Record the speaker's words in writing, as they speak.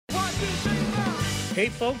Hey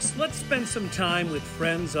folks, let's spend some time with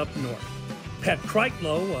friends up north. Pat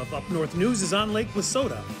Kreitlow of Up North News is on Lake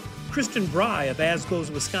Wissota. Kristen Bry of Asgoes,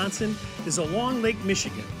 Wisconsin is along Lake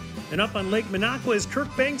Michigan. And up on Lake Minocqua is Kirk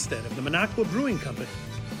Bangstead of the Minocqua Brewing Company.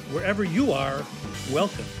 Wherever you are,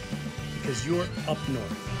 welcome, because you're up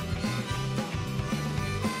north.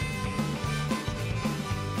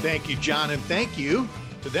 Thank you, John, and thank you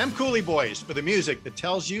to them Cooley Boys for the music that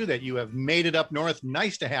tells you that you have made it up north.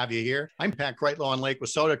 Nice to have you here. I'm Pat Kreitlow on Lake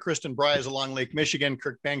Wissota. Kristen Bry is along Lake Michigan.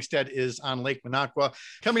 Kirk Bangstead is on Lake Minocqua.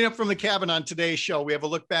 Coming up from the cabin on today's show, we have a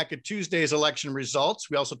look back at Tuesday's election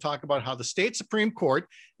results. We also talk about how the state Supreme Court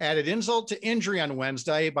added insult to injury on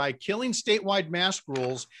Wednesday by killing statewide mask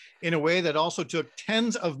rules in a way that also took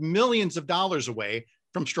tens of millions of dollars away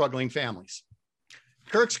from struggling families.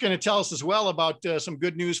 Kirk's going to tell us as well about some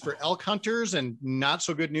good news for elk hunters and not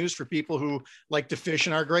so good news for people who like to fish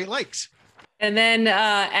in our Great Lakes. And then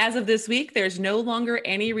as of this week, there's no longer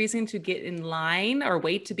any reason to get in line or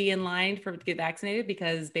wait to be in line to get vaccinated,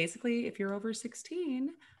 because basically if you're over 16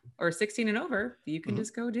 or 16 and over, you can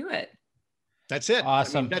just go do it. That's it.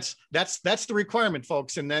 Awesome. I mean, that's the requirement,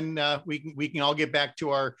 folks. And then we can all get back to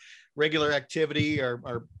our regular activity,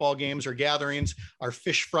 our ball games or gatherings, our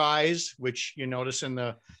fish fries, which you notice in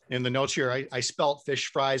the notes here, I spelt fish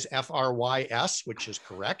fries F-R-Y-S, which is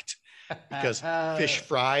correct, because fish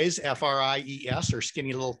fries F-R-I-E-S are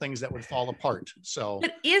skinny little things that would fall apart. So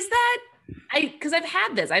but is that, because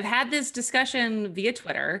I've had this discussion via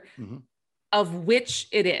Twitter of which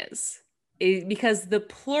it is, because the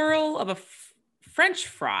plural of a French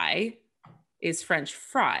fry is French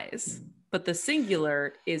fries, but the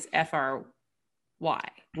singular is F-R-Y.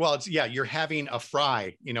 Well, you're having a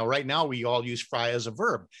fry. You know, right now we all use fry as a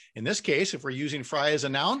verb. In this case, if we're using fry as a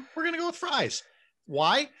noun, we're going to go with fries.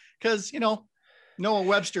 Why? Because, Noah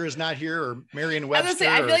Webster is not here, or Merriam-Webster.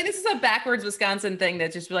 I feel like this is a backwards Wisconsin thing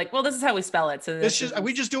that just be like, well, this is how we spell it. So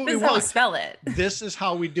we just do what we want. want. How we spell it. This is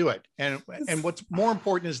how we do it. And what's more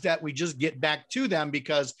important is that we just get back to them,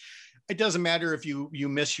 because it doesn't matter if you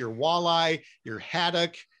miss your walleye, your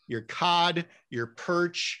haddock, your cod, your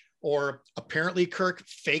perch, or apparently, Kirk,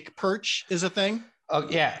 fake perch is a thing. Oh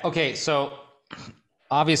yeah. Okay. So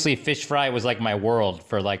obviously fish fry was like my world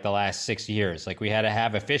for like the last 6 years. Like we had to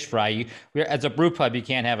have a fish fry. As a brew pub, you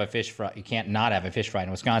can't have a fish fry. You can't not have a fish fry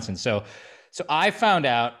in Wisconsin. So I found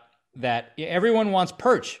out that everyone wants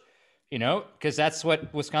perch, because that's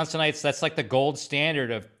what Wisconsinites, that's like the gold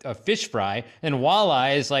standard of fish fry. And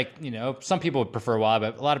walleye is like, some people would prefer walleye,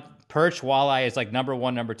 but a lot of perch, walleye is like number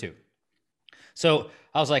one, number two. So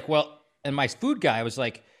I was like, well, and my food guy was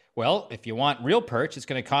like, well, if you want real perch, it's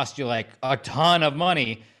going to cost you like a ton of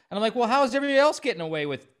money. And I'm like, well, how is everybody else getting away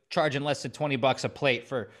with charging less than $20 a plate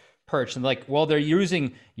for perch? And like, well, they're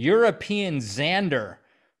using European Zander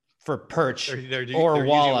for perch or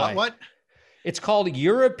walleye. What? It's called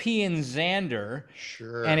European Zander.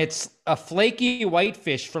 Sure. And it's a flaky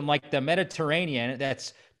whitefish from like the Mediterranean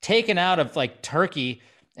that's taken out of like Turkey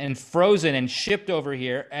and frozen and shipped over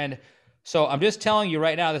here. And so I'm just telling you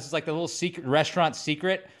right now, this is like the little secret restaurant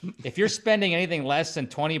secret. If you're spending anything less than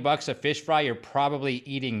 $20 a fish fry, you're probably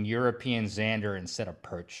eating European Zander instead of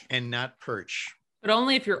perch. And not perch. But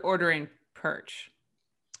only if you're ordering perch.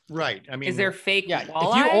 Right. I mean, is there fake walleye?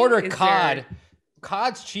 If you order cod,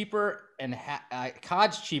 cod's cheaper and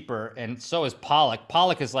so is pollock.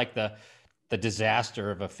 Pollock is like the disaster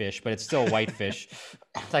of a fish, but it's still whitefish.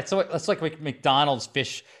 That's like McDonald's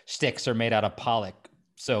fish sticks are made out of pollock.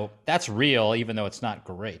 So that's real, even though it's not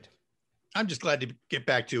great. I'm just glad to get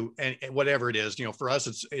back to and whatever it is. For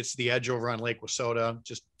us, it's the edge over on Lake Wissota.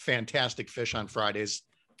 Just fantastic fish on Fridays.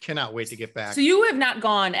 Cannot wait to get back. So you have not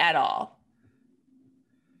gone at all?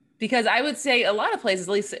 Because I would say a lot of places,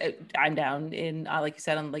 at least I'm down in, like you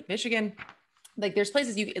said, on Lake Michigan, like there's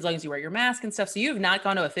places as long as you wear your mask and stuff. So you have not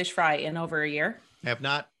gone to a fish fry in over a year? Have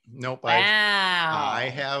not. Nope. Wow. I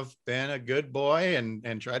have been a good boy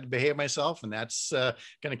and tried to behave myself, and that's going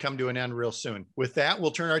to come to an end real soon. With that,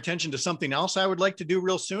 we'll turn our attention to something else I would like to do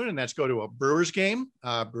real soon, and that's go to a Brewers game.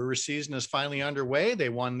 Brewers season is finally underway. They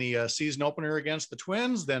won the season opener against the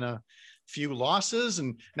Twins, then a few losses,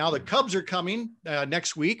 and now the Cubs are coming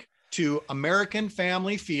next week to American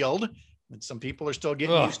Family Field. And some people are still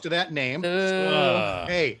getting used to that name.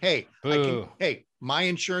 Hey, my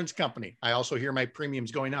insurance company. I also hear my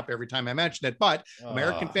premiums going up every time I mention it, but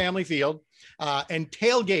American Family Field and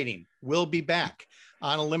tailgating will be back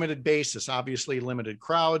on a limited basis, obviously limited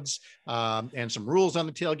crowds and some rules on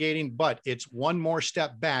the tailgating, but it's one more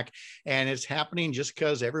step back, and it's happening just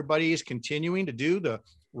because everybody is continuing to do the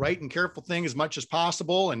right and careful thing as much as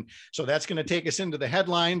possible. And so that's going to take us into the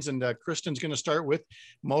headlines. And Kristen's going to start with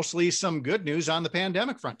mostly some good news on the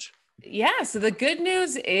pandemic front. Yeah. So the good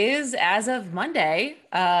news is, as of Monday,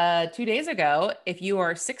 2 days ago, if you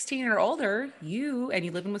are 16 or older, you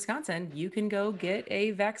live in Wisconsin, you can go get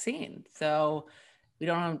a vaccine. So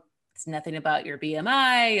it's nothing about your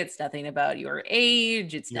BMI. It's nothing about your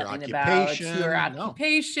age. It's nothing about your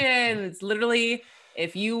occupation. No. It's literally,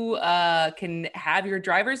 if you can have your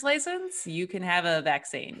driver's license, you can have a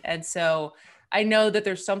vaccine. And so I know that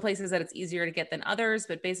there's some places that it's easier to get than others,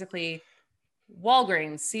 but basically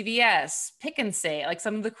Walgreens, CVS, Pick and Say, like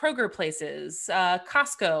some of the Kroger places,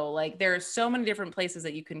 Costco, like there are so many different places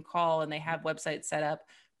that you can call, and they have websites set up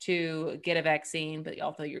to get a vaccine, but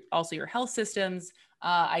also your health systems.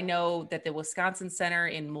 I know that the Wisconsin Center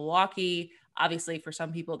in Milwaukee, obviously for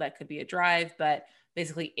some people that could be a drive, but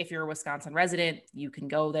basically if you're a Wisconsin resident, you can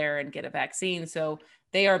go there and get a vaccine. So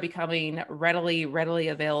they are becoming readily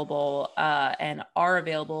available and are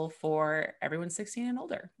available for everyone 16 and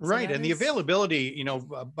older. So right. And the availability,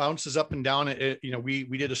 bounces up and down.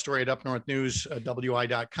 We did a story at Up North News,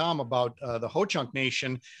 WI.com about the Ho-Chunk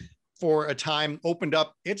Nation for a time opened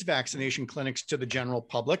up its vaccination clinics to the general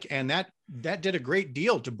public. And that did a great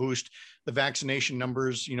deal to boost the vaccination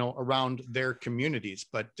numbers, around their communities.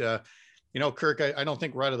 But, Kirk, I don't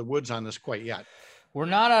think we're out of the woods on this quite yet. We're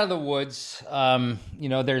not out of the woods.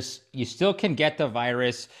 You still can get the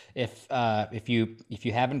virus if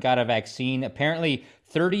you haven't got a vaccine. Apparently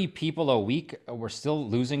 30 people a week. We're still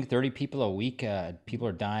losing 30 people a week. People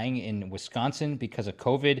are dying in Wisconsin because of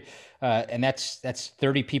COVID. And that's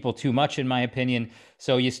 30 people too much, in my opinion.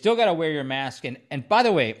 So you still got to wear your mask. And by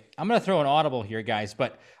the way, I'm going to throw an audible here, guys,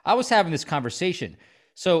 but I was having this conversation.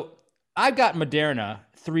 So I got Moderna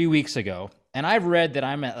 3 weeks ago, and I've read that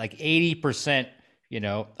I'm at like 80%.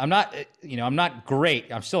 I'm not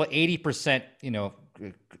great. I'm still at 80%,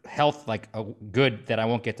 health, good, that I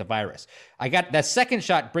won't get the virus. I got that second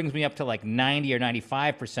shot, brings me up to like 90 or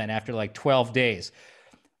 95% after like 12 days.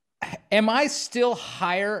 Am I still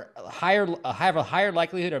have a higher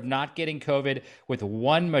likelihood of not getting COVID with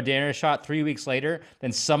one Moderna shot 3 weeks later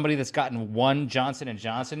than somebody that's gotten one Johnson &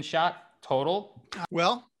 Johnson shot total?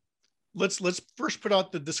 Well, let's first put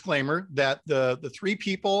out the disclaimer that the three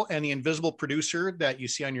people and the invisible producer that you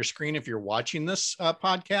see on your screen, if you're watching this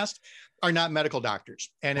podcast, are not medical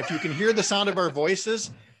doctors. And if you can hear the sound of our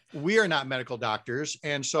voices, we are not medical doctors.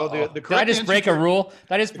 And so the correct Did I just break a rule?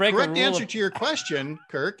 Did I just break a rule? The correct answer to your question,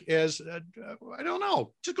 Kirk, is I don't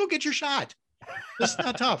know. Just go get your shot. This is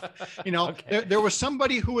not tough. Okay. There was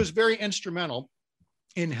somebody who was very instrumental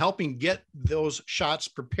in helping get those shots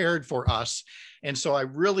prepared for us. And so I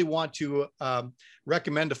really want to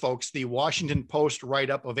recommend to folks the Washington Post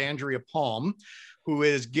write-up of Andrea Palm, who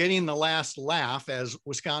is getting the last laugh as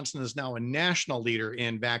Wisconsin is now a national leader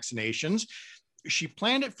in vaccinations. She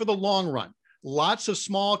planned it for the long run. Lots of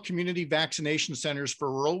small community vaccination centers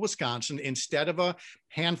for rural Wisconsin instead of a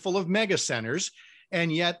handful of mega centers.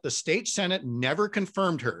 And yet the state Senate never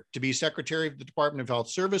confirmed her to be Secretary of the Department of Health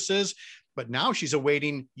Services. But now she's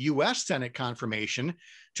awaiting U.S. Senate confirmation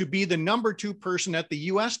to be the number 2 person at the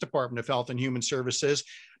U.S. Department of Health and Human Services.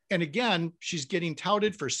 And again, she's getting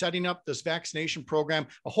touted for setting up this vaccination program.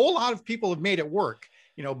 A whole lot of people have made it work,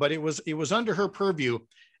 but it was under her purview.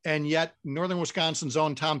 And yet Northern Wisconsin's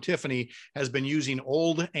own Tom Tiffany has been using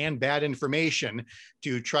old and bad information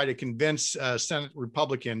to try to convince Senate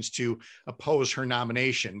Republicans to oppose her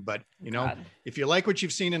nomination. But, if you like what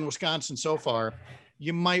you've seen in Wisconsin so far,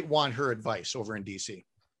 you might want her advice over in DC.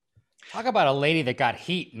 Talk about a lady that got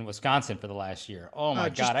heat in Wisconsin for the last year. Oh my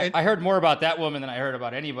God. I heard more about that woman than I heard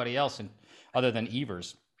about anybody else other than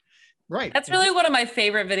Evers. Right. That's really one of my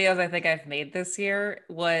favorite videos I think I've made this year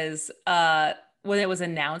was when it was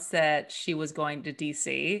announced that she was going to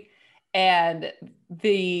DC, and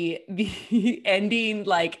the ending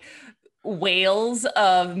wails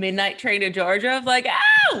of Midnight Train to Georgia of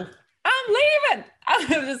ow, I'm leaving. I'm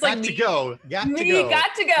just got to go.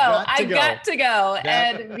 I got to go.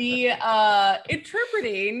 And the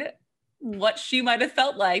interpreting what she might have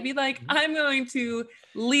felt like, be like, I'm going to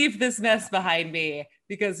leave this mess behind me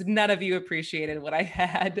because none of you appreciated what I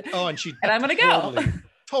had. Oh, and I'm going to go.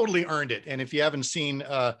 Totally earned it. And if you haven't seen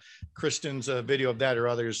Kristen's video of that or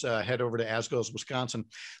others, head over to As Goes Wisconsin.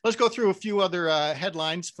 Let's go through a few other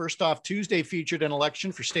headlines. First off, Tuesday featured an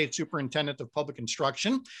election for State Superintendent of Public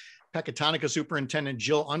Instruction. Pecatonica Superintendent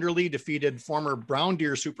Jill Underly defeated former Brown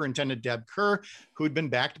Deer Superintendent Deb Kerr, who'd been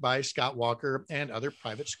backed by Scott Walker and other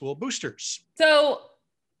private school boosters. So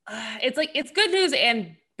it's good news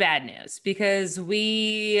and bad news because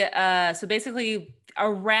so basically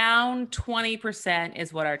around 20%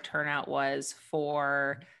 is what our turnout was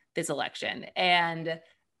for this election, and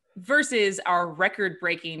versus our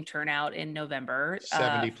record-breaking turnout in November,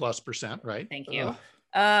 70+%, right? Thank you.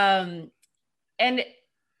 And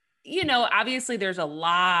obviously there's a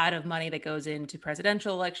lot of money that goes into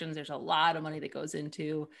presidential elections. There's a lot of money that goes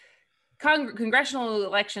into congressional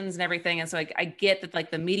elections and everything. And so I get that,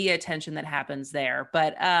 like, the media attention that happens there,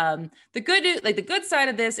 but the good side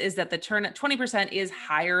of this is that the turnout 20% is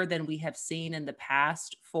higher than we have seen in the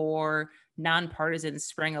past for nonpartisan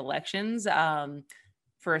spring elections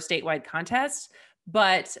for a statewide contest.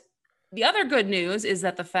 But the other good news is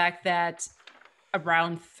that the fact that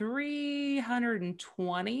around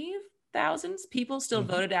 320,000 people still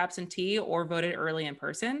voted absentee or voted early in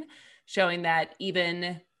person, showing that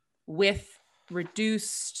even with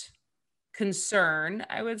reduced concern,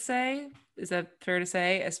 I would say, is that fair to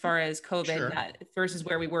say, as far as COVID, Sure. Versus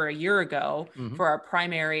where we were a year ago for our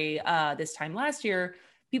primary this time last year,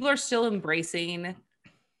 people are still embracing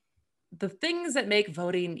the things that make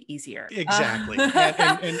voting easier. Exactly.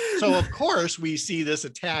 And so, of course, we see this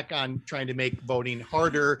attack on trying to make voting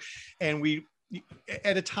harder. And we,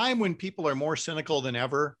 at a time when people are more cynical than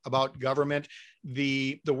ever about government,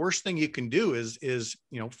 the worst thing you can do is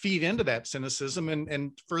feed into that cynicism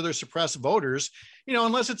and further suppress voters,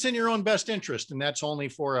 unless it's in your own best interest. And that's only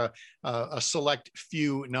for a select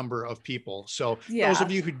few number of people. So those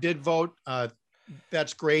of you who did vote,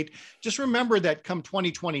 that's great. Just remember that come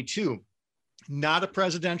 2022, not a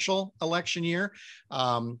presidential election year,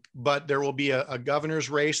 but there will be a governor's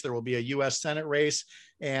race. There will be a U.S. Senate race.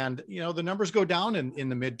 And, the numbers go down in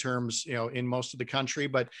the midterms, in most of the country,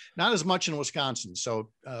 but not as much in Wisconsin. So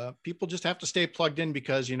people just have to stay plugged in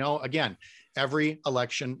because, again, every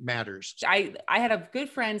election matters. I had a good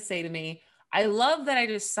friend say to me, I love that I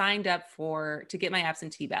just signed up to get my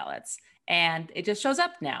absentee ballots and it just shows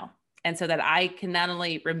up now. And so that I can not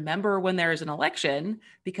only remember when there's an election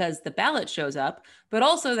because the ballot shows up, but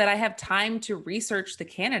also that I have time to research the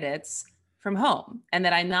candidates from home, and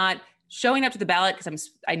that I'm not showing up to the ballot because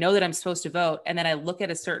I know that I'm supposed to vote. And then I look at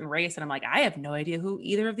a certain race and I'm like, I have no idea who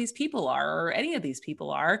either of these people are or any of these people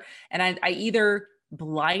are. And I either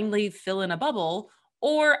blindly fill in a bubble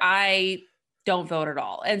or I don't vote at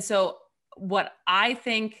all. And so what I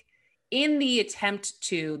think, in the attempt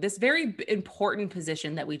to this very important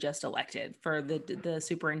position that we just elected for the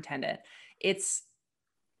superintendent, it's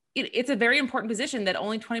a very important position that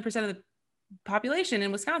only 20% of the population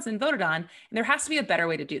in Wisconsin voted on. And there has to be a better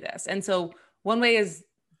way to do this. And so one way is,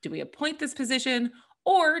 do we appoint this position,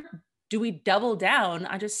 or do we double down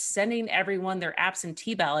on just sending everyone their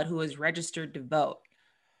absentee ballot who is registered to vote?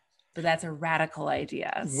 But that's a radical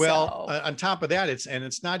idea. Well, on top of that,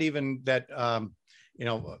 it's not even that,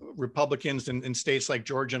 Republicans in states like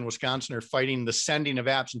Georgia and Wisconsin are fighting the sending of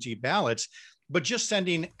absentee ballots, but just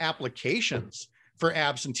sending applications for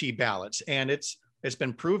absentee ballots. And it's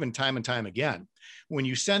been proven time and time again. When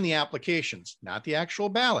you send the applications, not the actual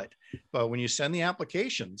ballot, but when you send the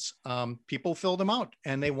applications, people fill them out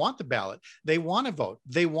and they want the ballot. They want to vote.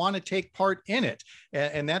 They want to take part in it.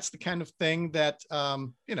 And that's the kind of thing that,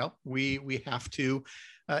 we have to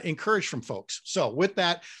encourage from folks. So with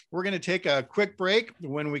that, we're going to take a quick break.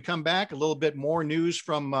 When we come back, a little bit more news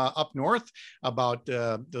from up north about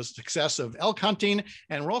the success of elk hunting.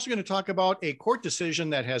 And we're also going to talk about a court decision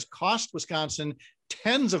that has cost Wisconsin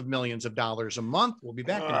tens of millions of dollars a month. We'll be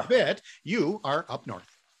back in a bit. You are Up North.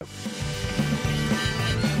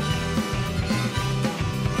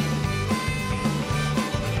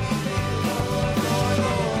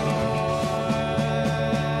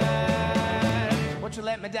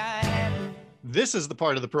 Let me die. This is the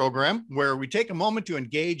part of the program where we take a moment to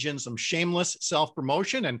engage in some shameless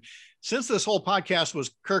self-promotion. And since this whole podcast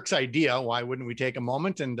was Kirk's idea, why wouldn't we take a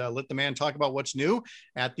moment and let the man talk about what's new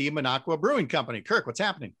at the Minocqua Brewing Company? Kirk, what's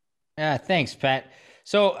happening? Thanks, Pat.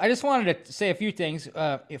 So I just wanted to say a few things.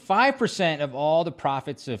 5% of all the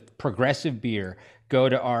profits of Progressive Beer go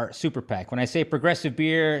to our super PAC. When I say Progressive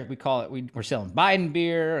Beer, we're selling Biden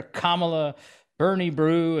beer, Kamala, Bernie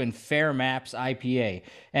Brew, and Fair Maps IPA.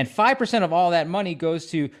 And 5% of all that money goes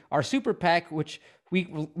to our super PAC, which we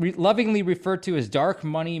lovingly refer to as dark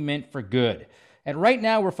money meant for good. And right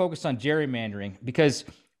now we're focused on gerrymandering, because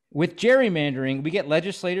with gerrymandering, we get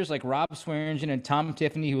legislators like Rob Swearingen and Tom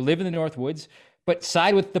Tiffany who live in the Northwoods, but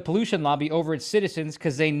side with the pollution lobby over its citizens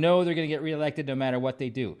because they know they're going to get reelected no matter what they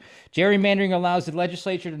do. Gerrymandering allows the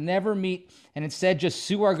legislature to never meet and instead just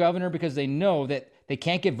sue our governor because they know that they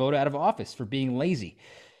can't get voted out of office for being lazy.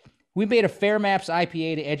 We made a Fair Maps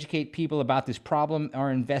IPA to educate people about this problem and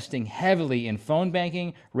are investing heavily in phone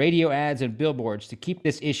banking, radio ads, and billboards to keep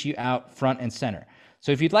this issue out front and center.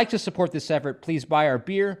 So if you'd like to support this effort, please buy our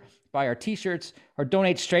beer, buy our t-shirts, or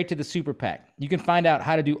donate straight to the Super PAC. You can find out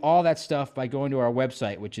how to do all that stuff by going to our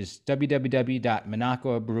website, which is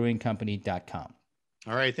www.minocquabrewingcompany.com.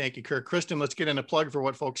 All right. Thank you, Kirk. Kristen, let's get in a plug for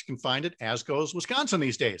what folks can find at As Goes Wisconsin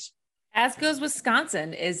these days. As Goes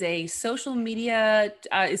Wisconsin is a social media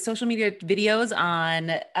videos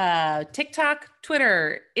on TikTok,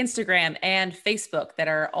 Twitter, Instagram, and Facebook that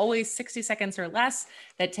are always 60 seconds or less,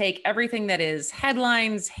 that take everything that is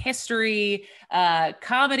headlines, history,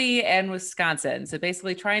 comedy, and Wisconsin. So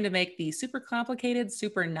basically trying to make the super complicated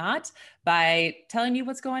super not by telling you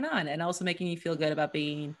what's going on and also making you feel good about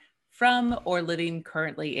being from or living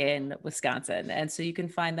currently in Wisconsin. And so you can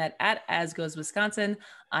find that at As Goes Wisconsin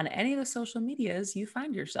on any of the social medias you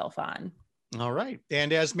find yourself on. All right.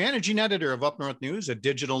 And as managing editor of Up North News, a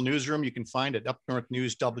digital newsroom you can find at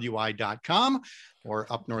upnorthnewswi.com or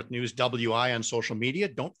Up North News WI on social media.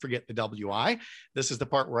 Don't forget the WI. This is the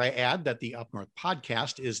part where I add that the Up North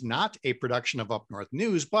podcast is not a production of Up North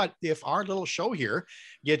News, but if our little show here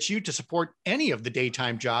gets you to support any of the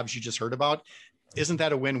daytime jobs you just heard about, isn't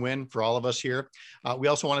that a win-win for all of us here? We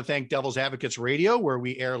also want to thank Devil's Advocates Radio, where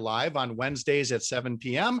we air live on Wednesdays at 7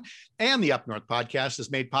 p.m. And the Up North podcast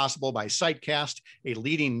is made possible by Sitecast, a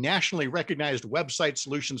leading nationally recognized website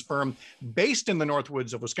solutions firm based in the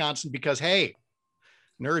Northwoods of Wisconsin, because, hey,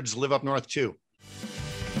 nerds live up north too.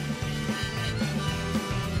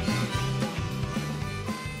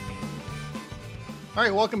 All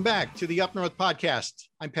right, welcome back to the Up North podcast.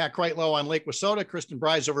 I'm Pat Kreitlow on Lake Wissota, Kristen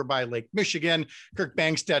Bryce over by Lake Michigan, Kirk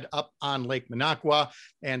Bangstead up on Lake Minocqua.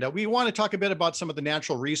 And we want to talk a bit about some of the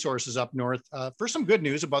natural resources up north. For some good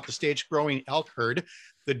news about the state's growing elk herd,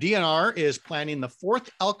 the DNR is planning the 4th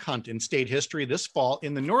elk hunt in state history this fall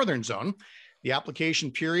in the northern zone. The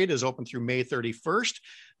application period is open through May 31st.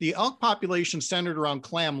 The elk population centered around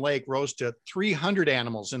Clam Lake rose to 300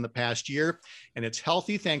 animals in the past year, and it's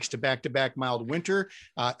healthy thanks to back-to-back mild winter.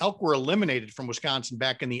 Elk were eliminated from Wisconsin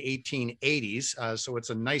back in the 1880s, so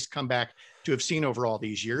it's a nice comeback to have seen over all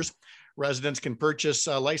these years. Residents can purchase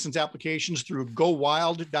license applications through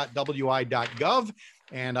gowild.wi.gov,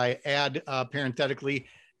 and I add parenthetically,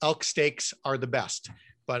 elk steaks are the best.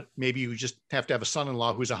 But maybe you just have to have a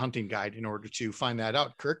son-in-law who's a hunting guide in order to find that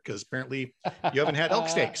out, Kirk, because apparently you haven't had elk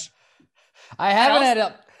steaks. I haven't had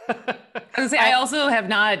elk. I also have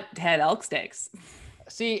not had elk steaks.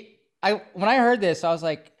 See, when I heard this, I was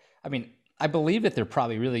like, I believe that they're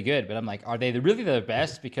probably really good, but I'm like, are they really the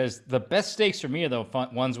best? Because the best steaks for me are the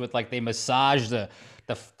ones with like they massage the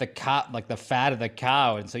cow, like the fat of the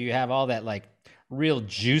cow, and so you have all that like real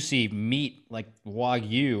juicy meat like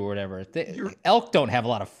Wagyu or whatever. Elk don't have a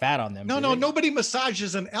lot of fat on them. No, nobody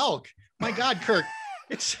massages an elk. My God, Kirk,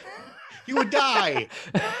 you would die.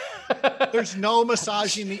 There's no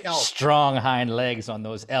massaging the elk. Strong hind legs on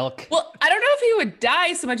those elk. Well, I don't know if he would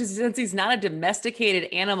die so much as since he's not a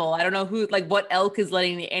domesticated animal. I don't know what elk is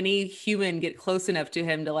letting any human get close enough to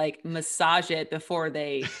him to like massage it before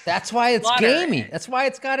they. That's why it's gamey. That's why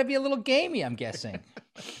it's got to be a little gamey, I'm guessing.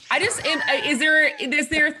 Is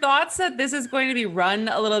there thoughts that this is going to be run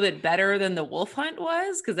a little bit better than the wolf hunt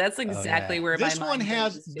was? Because that's exactly where this one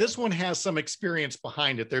has some experience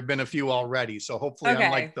behind it. There've been a few already, so hopefully,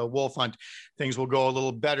 unlike the wolf hunt, things will go a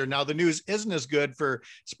little better. Now, the news isn't as good for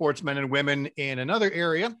sportsmen and women in another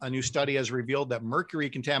area. A new study has revealed that mercury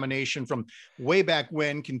contamination from way back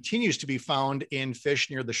when continues to be found in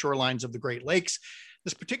fish near the shorelines of the Great Lakes.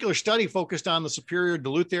 This particular study focused on the Superior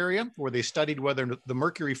Duluth area, where they studied whether the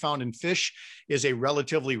mercury found in fish is a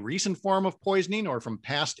relatively recent form of poisoning or from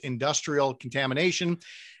past industrial contamination.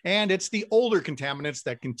 And it's the older contaminants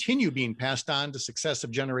that continue being passed on to successive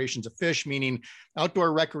generations of fish, meaning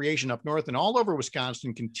outdoor recreation up north and all over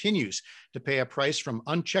Wisconsin continues to pay a price from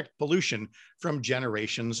unchecked pollution from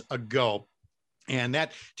generations ago. And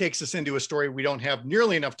that takes us into a story we don't have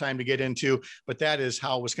nearly enough time to get into, but that is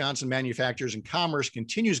how Wisconsin Manufacturers and Commerce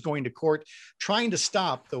continues going to court, trying to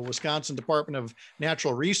stop the Wisconsin Department of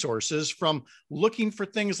Natural Resources from looking for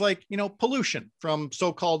things like, pollution from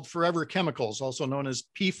so-called forever chemicals, also known as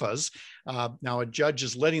PFAS. Now, a judge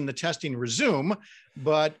is letting the testing resume,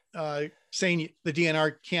 but saying the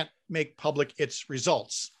DNR can't make public its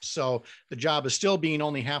results. So the job is still being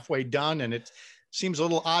only halfway done, and it seems a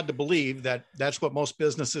little odd to believe that that's what most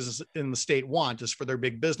businesses in the state want, is for their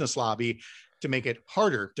big business lobby to make it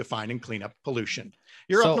harder to find and clean up pollution.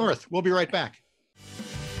 You're up north. We'll be right back.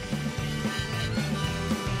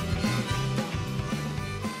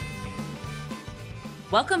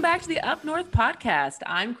 Welcome back to the Up North podcast.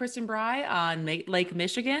 I'm Kristen Bry on Lake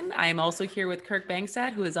Michigan. I am also here with Kirk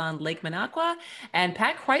Bangstead, who is on Lake Minocqua, and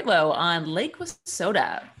Pat Kreitlow on Lake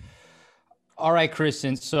Wissota. All right,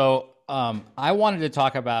 Kristen. So I wanted to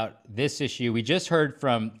talk about this issue. We just heard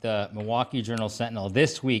from the Milwaukee Journal Sentinel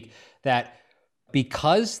this week that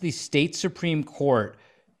because the state Supreme Court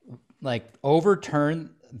overturned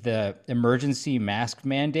the emergency mask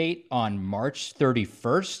mandate on March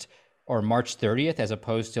 31st or March 30th, as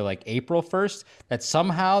opposed to April 1st, that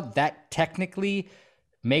somehow that technically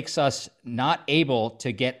makes us not able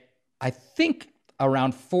to get, I think,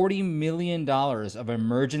 around $40 million of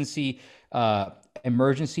emergency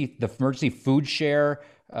food share.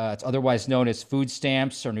 It's otherwise known as food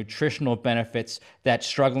stamps or nutritional benefits that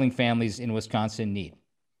struggling families in Wisconsin need.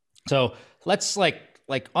 So let's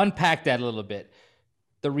unpack that a little bit.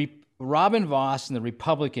 Robin Vos and the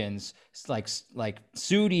Republicans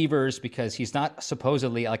sued Evers because he's not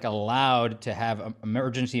supposedly allowed to have an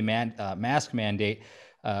emergency mask mandate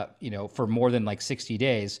for more than 60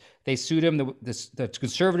 days. They sued him. The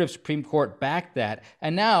conservative Supreme Court backed that.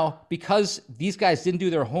 And now, because these guys didn't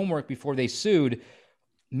do their homework before they sued,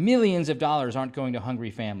 millions of dollars aren't going to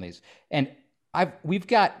hungry families. And we've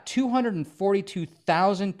got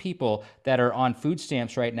 242,000 people that are on food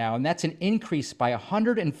stamps right now, and that's an increase by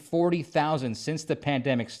 140,000 since the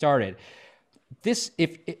pandemic started.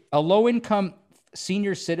 If a low-income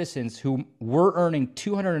senior citizens who were earning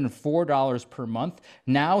 $204 per month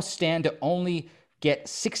now stand to only get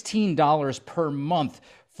 $16 per month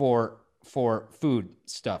for food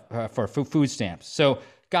stuff, for food stamps. So,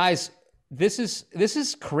 guys, this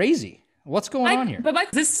is crazy. What's going on here? But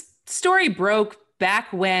Mike, this story broke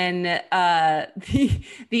back when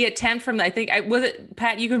the attempt from, I think, was it,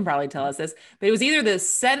 Pat, you can probably tell us this, but it was either the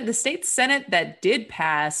state Senate that did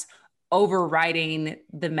pass overriding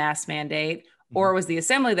the mask mandate, or it was the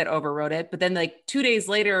Assembly that overrode it. But then 2 days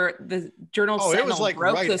later, the Journal Sentinel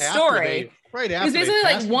broke the story. Right after it was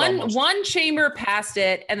basically one chamber passed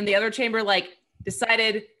it, and then the other chamber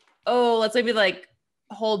decided, oh, let's maybe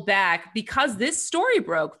hold back, because this story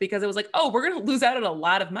broke, because it was we're going to lose out on a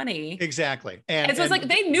lot of money. Exactly. And so it's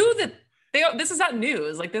they knew that this is not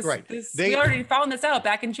news. We already found this out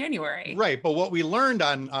back in January. Right. But what we learned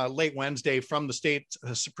on late Wednesday from the state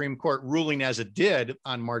Supreme Court ruling as it did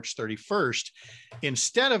on March 31st,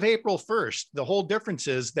 instead of April 1st, the whole difference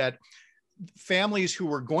is that families who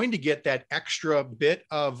were going to get that extra bit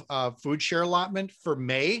of food share allotment for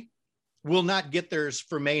May will not get theirs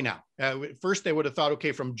for May now. First, they would have thought,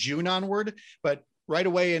 okay, from June onward, but right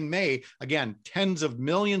away in May, again, tens of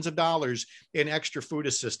millions of dollars in extra food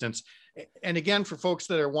assistance. And again, for folks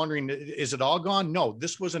that are wondering, is it all gone? No,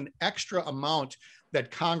 this was an extra amount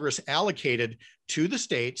that Congress allocated to the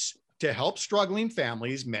states to help struggling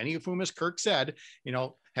families, many of whom, as Kirk said,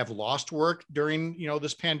 have lost work during,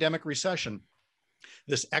 this pandemic recession.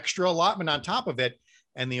 This extra allotment on top of it.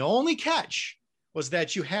 And the only catch was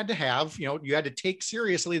that you had to have, you had to take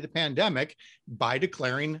seriously the pandemic by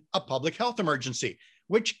declaring a public health emergency,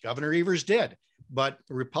 which Governor Evers did. But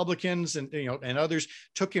the Republicans and others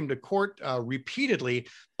took him to court repeatedly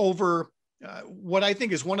over what I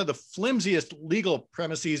think is one of the flimsiest legal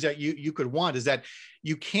premises that you could want, is that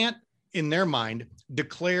you can't, in their mind,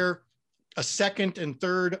 declare a second and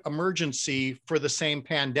third emergency for the same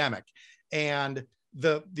pandemic. And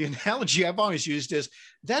the analogy I've always used is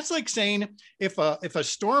that's like saying if a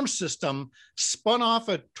storm system spun off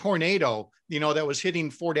a tornado, that was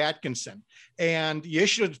hitting Fort Atkinson, and you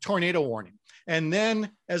issued a tornado warning. And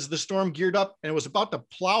then as the storm geared up and it was about to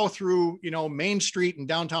plow through, Main Street in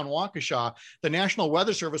downtown Waukesha, the National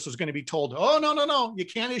Weather Service was going to be told, oh, no, you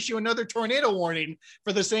can't issue another tornado warning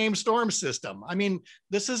for the same storm system. I mean,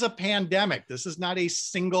 this is a pandemic. This is not a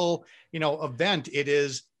single, event. It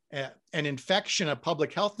is an infection, a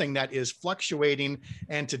public health thing that is fluctuating,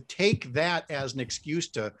 and to take that as an excuse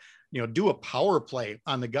to, do a power play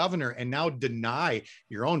on the governor and now deny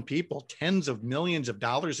your own people tens of millions of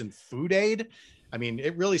dollars in food aid. I mean,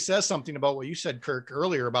 it really says something about what you said, Kirk,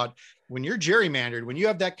 earlier about when you're gerrymandered, when you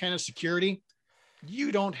have that kind of security,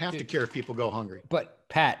 you don't have to care if people go hungry. But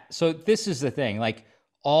Pat, so this is the thing,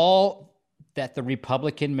 all that the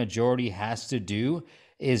Republican majority has to do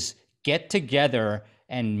is get together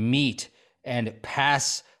and meet and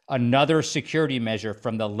pass another security measure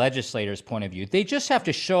from the legislators' point of view. They just have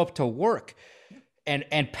to show up to work and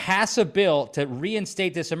pass a bill to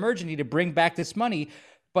reinstate this emergency, to bring back this money.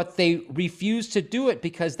 But they refuse to do it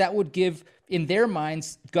because that would give, in their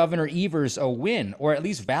minds, Governor Evers a win, or at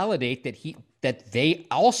least validate that they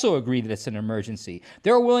also agree that it's an emergency.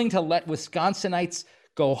 They're willing to let Wisconsinites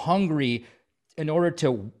go hungry in order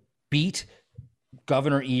to beat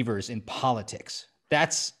Governor Evers in politics.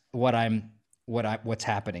 That's what's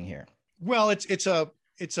happening here. Well, it's a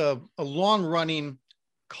long running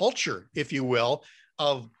culture, if you will,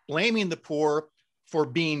 of blaming the poor for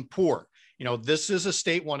being poor. You know, this is a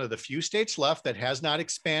state, one of the few states left that has not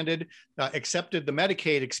accepted the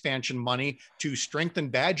Medicaid expansion money to strengthen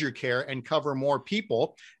Badger Care and cover more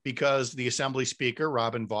people, because the Assembly Speaker,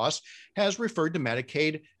 Robin Vos, has referred to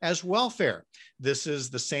Medicaid as welfare. This is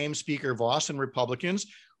the same Speaker Vos and Republicans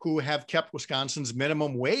who have kept Wisconsin's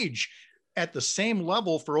minimum wage at the same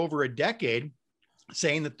level for over a decade,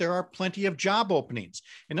 saying that there are plenty of job openings.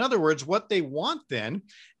 In other words, what they want then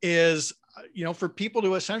is, for people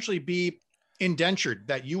to essentially be indentured,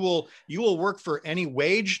 that you will work for any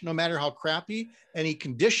wage, no matter how crappy, any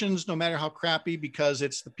conditions, no matter how crappy, because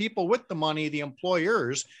it's the people with the money, the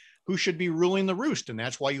employers, who should be ruling the roost. And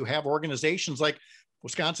that's why you have organizations like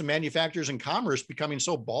Wisconsin Manufacturers and Commerce becoming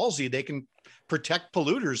so ballsy they can protect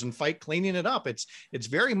polluters and fight cleaning it up. It's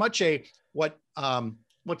very much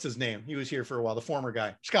what's his name? He was here for a while. The former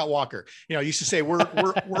guy, Scott Walker, used to say, we're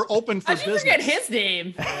open for business. Forget his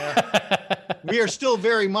name. We are still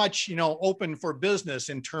very much, open for business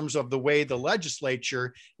in terms of the way the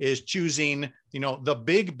legislature is choosing, the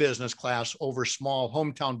big business class over small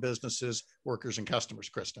hometown businesses, workers, and customers.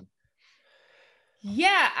 Kristen.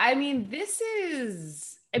 Yeah.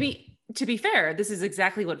 To be fair, this is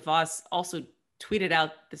exactly what Vos also tweeted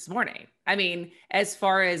out this morning. As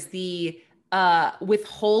far as the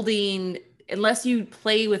withholding, unless you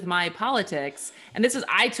play with my politics. And this is,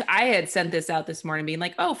 I had sent this out this morning being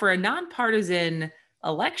like, for a nonpartisan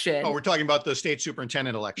election. Oh, we're talking about the state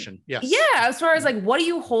superintendent election. Yes. Yeah. As far as like, what do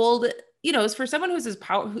you hold, as for someone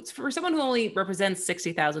for someone who only represents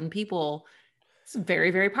 60,000 people, it's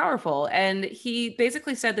very, very powerful. And he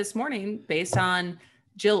basically said this morning, based on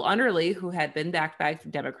Jill Underly, who had been backed by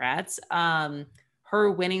Democrats,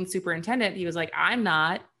 her winning superintendent, he was like,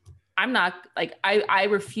 I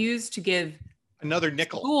refuse to give another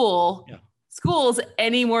nickel schools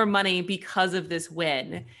any more money because of this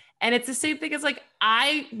win. And it's the same thing as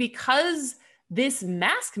because this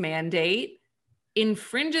mask mandate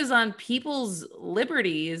infringes on people's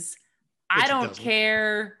liberties, I don't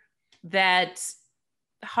care that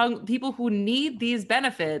people who need these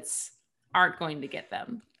benefits aren't going to get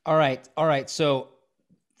them. All right. So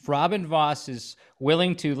Robin Vos is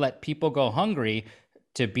willing to let people go hungry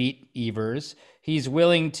to beat Evers. He's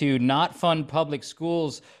willing to not fund public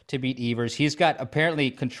schools to beat Evers. He's got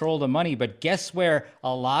apparently control of the money, but guess where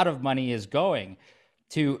a lot of money is going?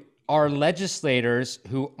 To our legislators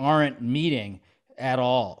who aren't meeting at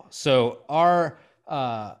all. So our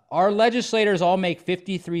legislators all make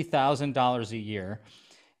 $53,000 a year,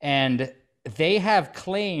 and they have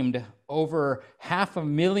claimed over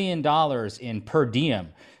 $500,000 in per diem,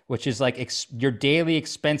 which is like your daily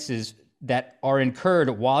expenses that are incurred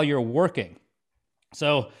while you're working.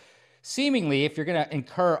 So seemingly, if you're going to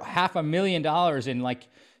incur $500,000 in like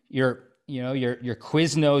your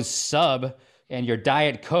Quiznos sub and your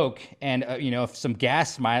Diet Coke and some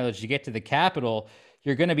gas mileage to get to the Capitol,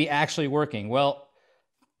 you're going to be actually working. Well,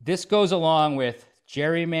 this goes along with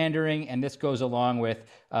gerrymandering, and this goes along with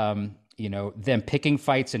them picking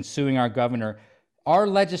fights and suing our governor. Our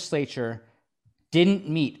legislature didn't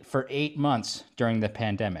meet for 8 months during the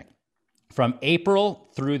pandemic. From April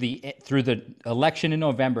through the election in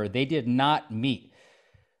November, they did not meet.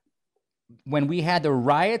 When we had the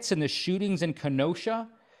riots and the shootings in Kenosha,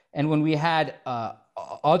 and when we had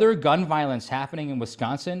other gun violence happening in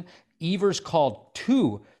Wisconsin, Evers called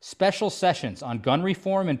 2 special sessions on gun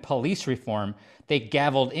reform and police reform. They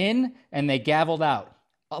gavelled in and they gavelled out.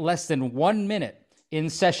 Less than 1 minute in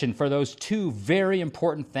session for those 2 very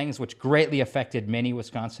important things, which greatly affected many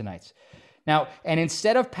Wisconsinites. Now, and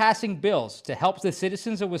instead of passing bills to help the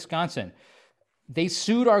citizens of Wisconsin, they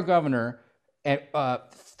sued our governor at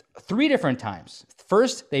 3 different times.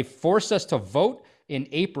 First, they forced us to vote in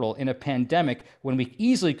April in a pandemic when we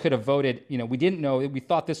easily could have voted. We didn't know. We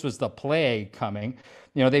thought this was the plague coming.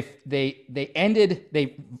 They ended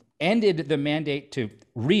the mandate to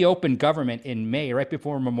reopen government in May, right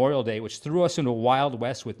before Memorial Day, which threw us into a Wild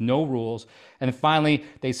West with no rules. And then finally,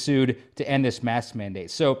 they sued to end this mask mandate.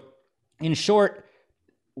 So, in short,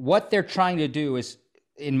 what they're trying to do is,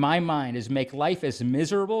 in my mind, is make life as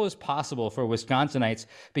miserable as possible for Wisconsinites,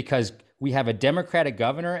 because we have a Democratic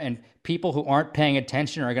governor, and people who aren't paying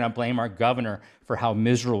attention are going to blame our governor for how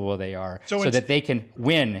miserable they are, so that they can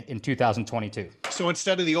win in 2022. So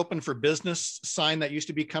instead of the open for business sign that used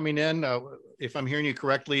to be coming in, if I'm hearing you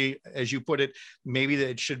correctly, as you put it, maybe that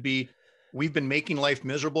it should be, we've been making life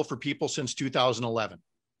miserable for people since 2011.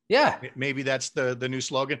 Yeah. Maybe that's the new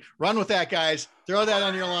slogan. Run with that, guys. Throw that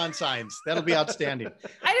on your lawn signs. That'll be outstanding.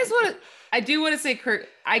 I do want to say, Kurt,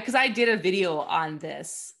 because I did a video on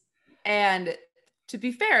this, and to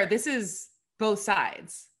be fair, this is both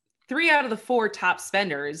sides. 3 out of the 4 top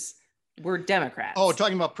spenders were Democrats. Oh,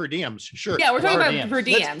 talking about per diems. Sure. Yeah, we're talking about per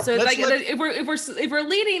diem. So it's like if we're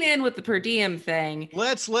leading in with the per diem thing,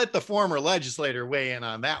 let's let the former legislator weigh in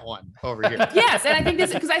on that one over here. Yes, and I think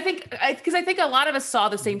this because I think a lot of us saw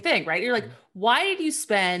the same thing, right? You're like, why did you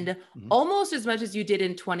spend almost as much as you did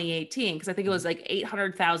in 2018? Because I think it was like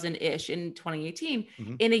 800,000 ish in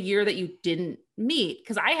 2018 in a year that you didn't meet.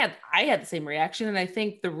 Because I had the same reaction, and I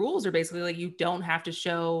think the rules are basically like you don't have to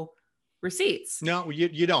show receipts. No,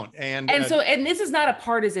 you don't. And this is not a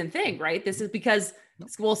partisan thing, right? This is because,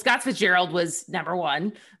 well, Scott Fitzgerald was number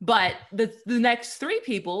one, but the next 3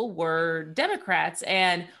 people were Democrats,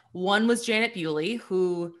 and one was Janet Bewley,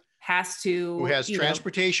 who has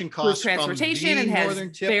transportation costs, and has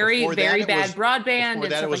very bad broadband. Before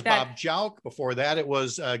that, it was Bob Jauch. Before that, it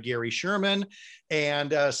was Gary Sherman,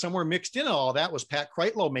 and somewhere mixed in all that was Pat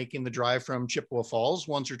Kreitlow making the drive from Chippewa Falls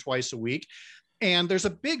once or twice a week. And there's a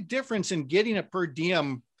big difference in getting a per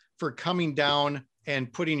diem for coming down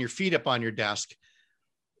and putting your feet up on your desk,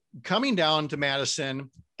 coming down to Madison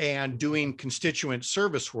and doing constituent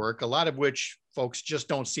service work, a lot of which folks just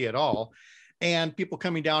don't see at all, and people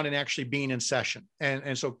coming down and actually being in session.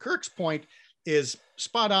 And so Kirk's point is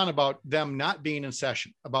spot on about them not being in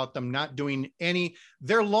session, about them not doing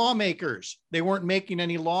they're lawmakers. They weren't making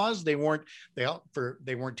any laws. They weren't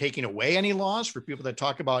taking away any laws for people that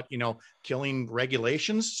talk about, killing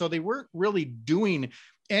regulations. So they weren't really doing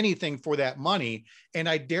anything for that money. And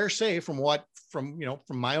I dare say from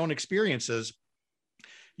my own experiences,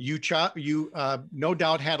 you no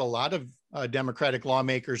doubt had a lot of Democratic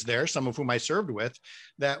lawmakers there, some of whom I served with,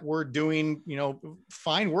 that were doing,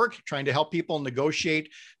 fine work, trying to help people negotiate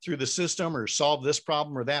through the system or solve this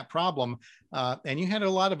problem or that problem. And you had a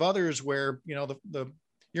lot of others where,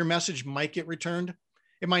 your message might get returned.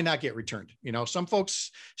 It might not get returned. Some folks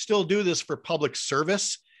still do this for public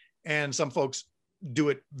service, and some folks do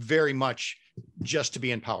it very much just to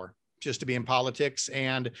be in power, just to be in politics.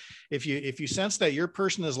 And if you sense that your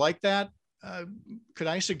person is like that, could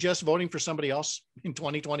I suggest voting for somebody else in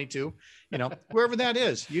 2022? Whoever that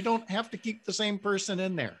is, you don't have to keep the same person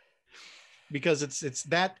in there, because it's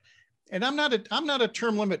that. And I'm not a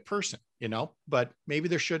term limit person, but maybe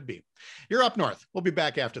there should be. You're Up North. We'll be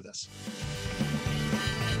back after this.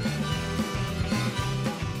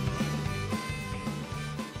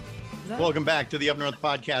 Welcome back to the Up North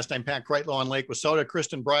podcast. I'm Pat Kreitlow on Lake Wissota.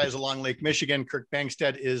 Kristen Bry is along Lake Michigan. Kirk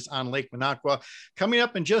Bangstead is on Lake Minocqua. Coming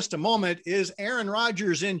up in just a moment is Aaron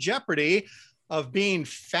Rodgers in jeopardy of being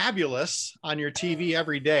fabulous on your TV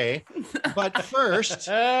every day. But first,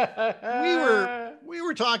 we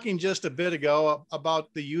were talking just a bit ago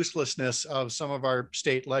about the uselessness of some of our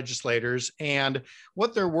state legislators and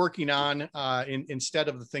what they're working on instead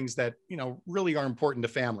of the things that, really are important to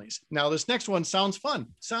families. Now, this next one sounds fun,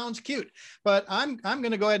 sounds cute, but I'm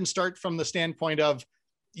going to go ahead and start from the standpoint of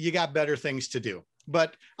you got better things to do.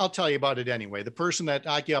 But I'll tell you about it anyway. The person that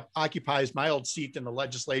occupies my old seat in the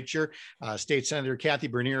legislature, State Senator Kathy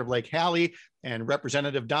Bernier of Lake Hallie and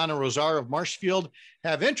Representative Donna Rosar of Marshfield,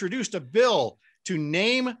 have introduced a bill to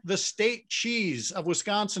name the state cheese of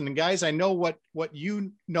Wisconsin. And guys, I know what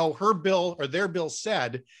her bill or their bill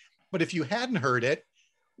said, but if you hadn't heard it,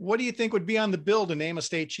 what do you think would be on the bill to name a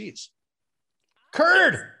state cheese?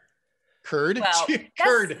 Curd. Well,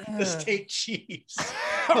 curd, the state cheese.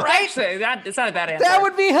 Right? Actually, it's not a bad answer. That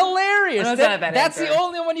would be hilarious. No, that's the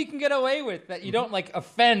only one you can get away with, that you don't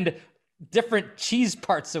offend different cheese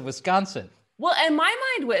parts of Wisconsin. Well, and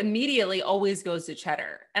my mind immediately always goes to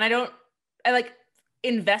cheddar. And I like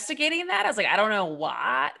investigating that. I was like, I don't know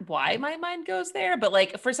why my mind goes there,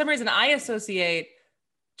 but for some reason I associate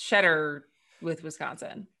cheddar with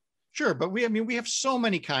Wisconsin. Sure, but we have so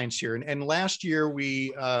many kinds here, and last year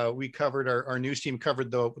we covered our news team covered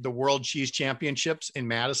the World Cheese Championships in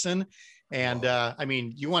Madison, and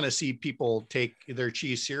you want to see people take their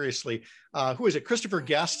cheese seriously. Who is it? Christopher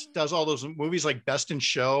Guest does all those movies like Best in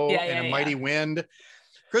Show and A Mighty Wind.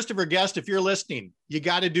 Christopher Guest, if you're listening, you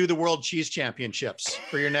got to do the World Cheese Championships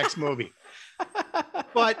for your next movie.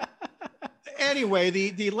 But anyway,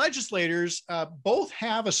 the legislators both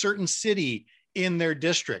have a certain city in their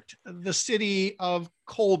district, the city of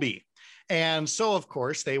Colby. And so, of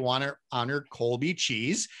course, they want to honor Colby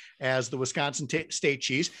cheese as the Wisconsin state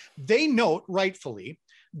cheese. They note rightfully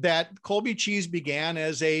that Colby cheese began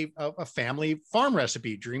as a family farm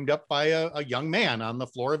recipe dreamed up by a young man on the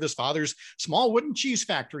floor of his father's small wooden cheese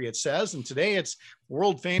factory, it says. And today it's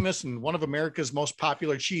world famous and one of America's most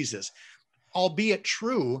popular cheeses. Albeit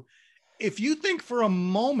true, if you think for a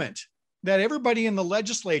moment that everybody in the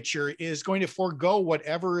legislature is going to forego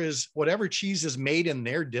whatever cheese is made in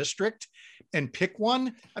their district and pick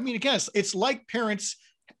one. I mean, again, it's like parents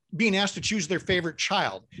being asked to choose their favorite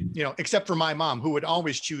child, except for my mom, who would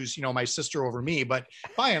always choose, my sister over me. But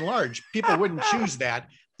by and large, people wouldn't choose that.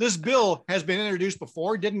 This bill has been introduced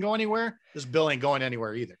before, didn't go anywhere. This bill ain't going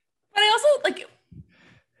anywhere either. But I also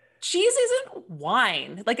cheese isn't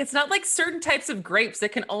wine. Like, it's not like certain types of grapes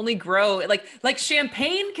that can only grow like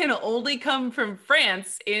champagne can only come from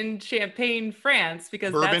France in Champagne, France,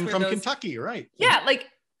 because bourbon from Kentucky, right? Yeah. Like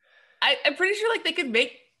I'm pretty sure they could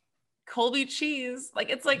make Colby cheese.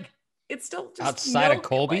 It's still just outside of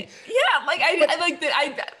Colby. Yeah. I like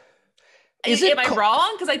that. Am I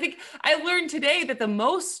wrong? Because I think I learned today that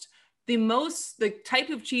the type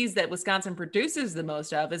of cheese that Wisconsin produces the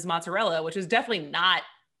most of is mozzarella, which is definitely not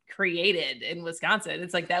created in Wisconsin.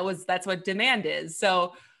 It's that's what demand is.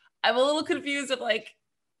 So I'm a little confused of I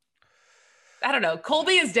don't know.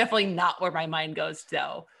 Colby is definitely not where my mind goes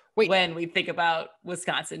though. When we think about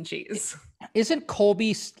Wisconsin cheese. Isn't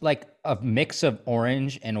Colby like a mix of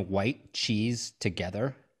orange and white cheese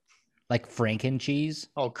together? Like Franken cheese?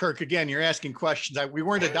 Oh, Kirk, again, you're asking questions. We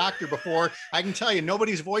weren't a doctor before. I can tell you,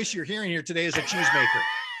 nobody's voice you're hearing here today is a cheesemaker.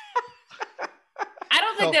 I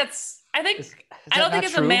don't think I don't think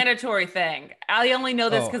it's true? A mandatory thing. I only know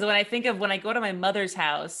this because when I go to my mother's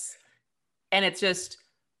house and it's just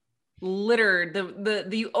littered,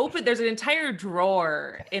 there's an entire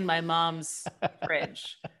drawer in my mom's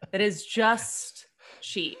fridge that is just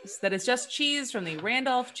cheese from the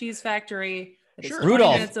Randolph Cheese Factory. Sure.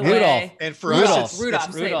 Rudolph. And for Rudolph. us,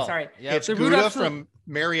 Rudolph. Sorry. Yep. It's Gouda from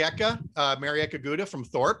Marieka Gouda from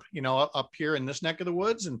Thorpe, up here in this neck of the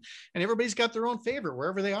woods. And everybody's got their own favorite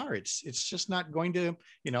wherever they are. It's just not going to,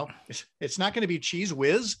 it's not going to be Cheese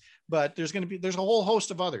Whiz, but there's a whole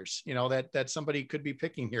host of others, that somebody could be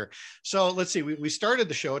picking here. So let's see, we started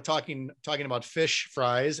the show talking about fish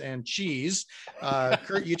fries and cheese.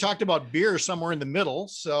 Kurt, you talked about beer somewhere in the middle.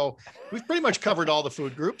 So we've pretty much covered all the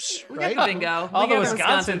food groups, right? Bingo. All the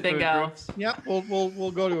Wisconsin bingo. Yeah,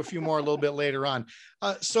 we'll go to a few more a little bit later on.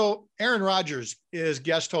 So Aaron Rodgers is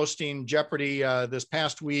guest hosting Jeopardy this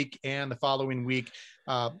past week and the following week.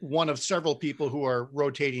 One of several people who are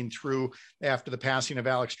rotating through after the passing of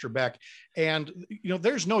Alex Trebek. And,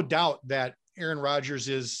 there's no doubt that Aaron Rodgers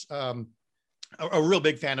is a real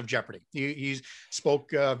big fan of Jeopardy. He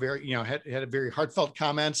spoke had very heartfelt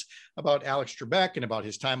comments about Alex Trebek and about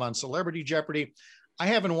his time on Celebrity Jeopardy. I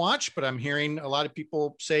haven't watched, but I'm hearing a lot of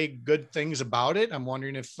people say good things about it. I'm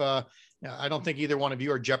wondering if, I don't think either one of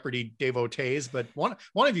you are Jeopardy devotees, but one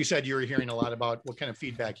of you said you were hearing a lot about what kind of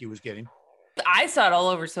feedback he was getting. I saw it all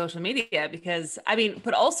over social media because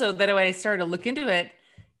but also that when I started to look into it,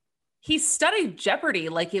 he studied Jeopardy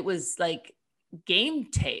like it was like game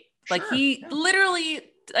tape. Sure, like he literally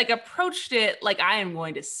approached it like, I am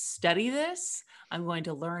going to study this. I'm going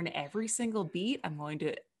to learn every single beat. I'm going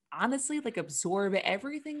to honestly absorb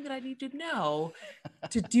everything that I need to know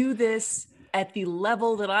to do this at the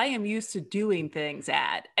level that I am used to doing things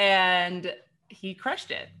at. And he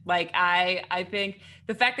crushed it. I think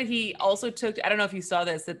the fact that he also took, I don't know if you saw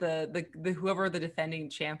this, that the whoever the defending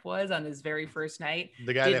champ was on his very first night,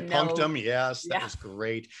 the guy that punked him. Yes, that was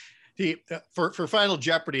great. He for Final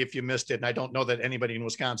Jeopardy, if you missed it, and I don't know that anybody in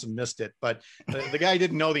Wisconsin missed it, but the guy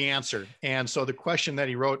didn't know the answer. And so the question that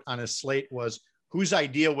he wrote on his slate was, whose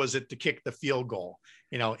idea was it to kick the field goal,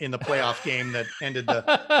 in the playoff game that ended the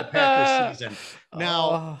Packers season?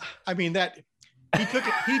 Now, that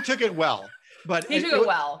he took it well. But he took it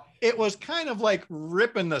well. It was kind of like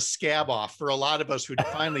ripping the scab off for a lot of us who'd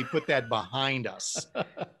finally put that behind us,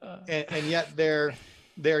 and yet there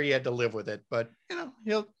he had to live with it. But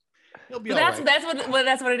he'll be all right.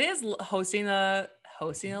 That's what it is. Hosting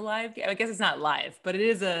a live game. I guess it's not live, but it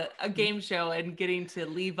is a game show and getting to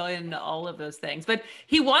leave in all of those things. But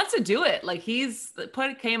he wants to do it.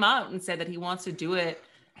 Came out and said that he wants to do it.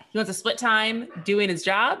 He wants to split time doing his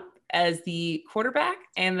job as the quarterback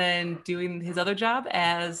and then doing his other job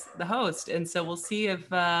as the host. And so we'll see if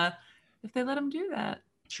they let him do that.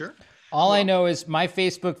 Sure. All I know is my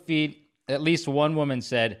Facebook feed, at least one woman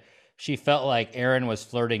said she felt like Aaron was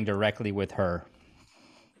flirting directly with her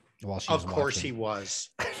while she was watching. Of course he was.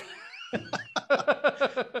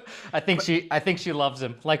 I think she loves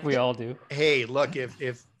him like we all do. Hey, look,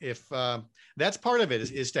 if that's part of it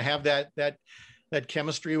is to have that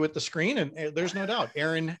chemistry with the screen. And there's no doubt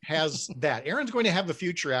Aaron has that. Aaron's going to have a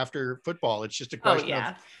future after football. It's just a question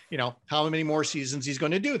of, how many more seasons he's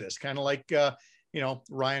going to do this. Kind of like,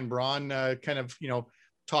 Ryan Braun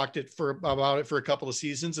talked about it for a couple of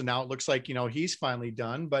seasons, and now it looks like, he's finally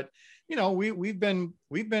done. But, you know, we've been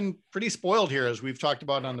pretty spoiled here, as we've talked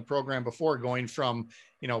about on the program before, going from,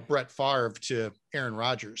 you know, Brett Favre to Aaron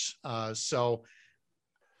Rodgers. So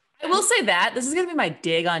I will say that this is going to be my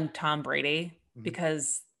dig on Tom Brady,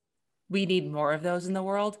 because we need more of those in the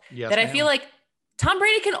world. Yes, that I feel like Tom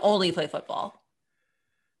Brady can only play football.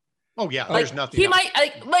 Oh yeah, like, there's nothing. He else.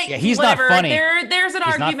 might yeah, he's whatever. not funny. There's an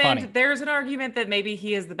he's argument. There's an argument that maybe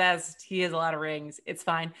he is the best. He has a lot of rings. It's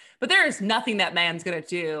fine, but there is nothing that man's gonna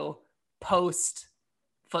do post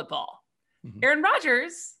football. Aaron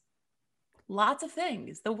Rodgers, lots of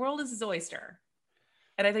things. The world is his oyster,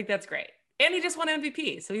 and I think that's great. And he just won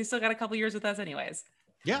MVP, so he's still got a couple years with us, anyways.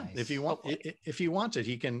 Yeah, nice. If he wants it,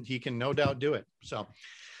 he can no doubt do it. So.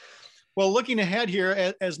 Well, looking ahead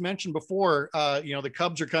here, as mentioned before, you know, the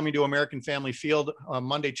Cubs are coming to American Family Field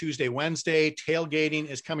Monday, Tuesday, Wednesday. Tailgating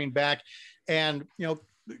is coming back. And, you know,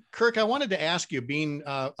 Kirk, I wanted to ask you, being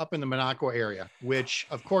up in the Minocqua area, which,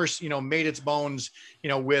 of course, you know, made its bones, you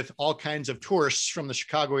know, with all kinds of tourists from the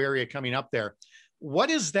Chicago area coming up there. What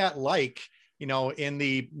is that like, you know, in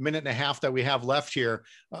the minute and a half that we have left here?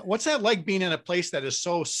 What's that like, being in a place that is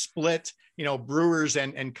so split, you know, Brewers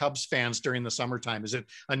and Cubs fans during the summertime? Is it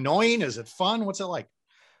annoying? Is it fun? What's it like?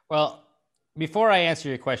 Well, before I answer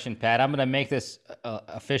your question, Pat, I'm going to make this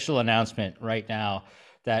official announcement right now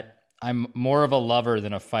that I'm more of a lover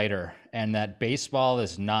than a fighter, and that baseball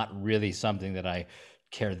is not really something that I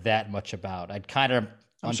care that much about. I'd kind of,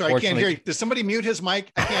 I'm sorry, I can't hear you. Does somebody mute his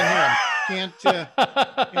mic? I can't hear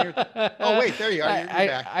him. Oh wait, there you are. You're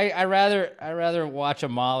back. I rather watch a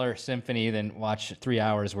Mahler symphony than watch 3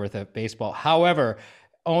 hours worth of baseball. However,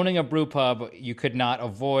 owning a brew pub, you could not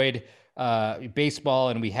avoid baseball,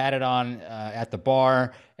 and we had it on at the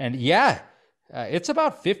bar. And it's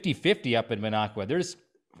about 50-50 up in Minocqua. There's,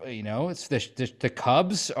 you know, it's the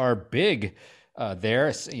Cubs are big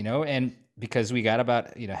there, you know, and because we got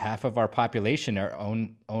about, you know, half of our population, our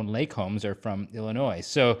own lake homes, are from Illinois.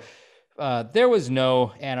 So there was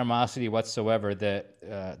no animosity whatsoever. The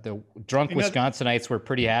drunk Wisconsinites were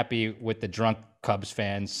pretty happy with the drunk Cubs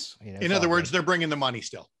fans. You know, in other words, they're bringing the money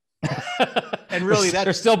still. And really,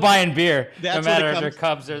 they're still buying beer, no matter if they're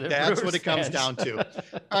Cubs or they're Brewers. That's what it comes down to.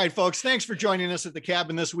 All right, folks, thanks for joining us at the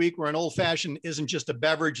cabin this week, where an old-fashioned isn't just a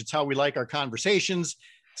beverage, it's how we like our conversations.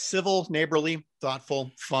 Civil, neighborly, thoughtful,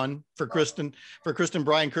 fun. For Kristen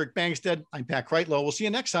Bry, Kirk Bangstead, I'm Pat Kreitlow. We'll see you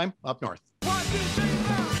next time up north.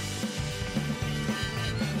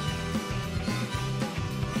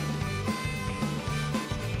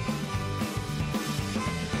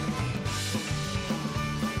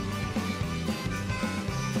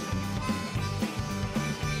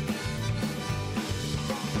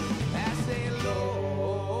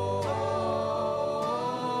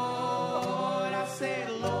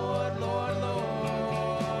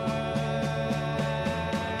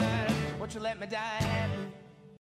 Let me die.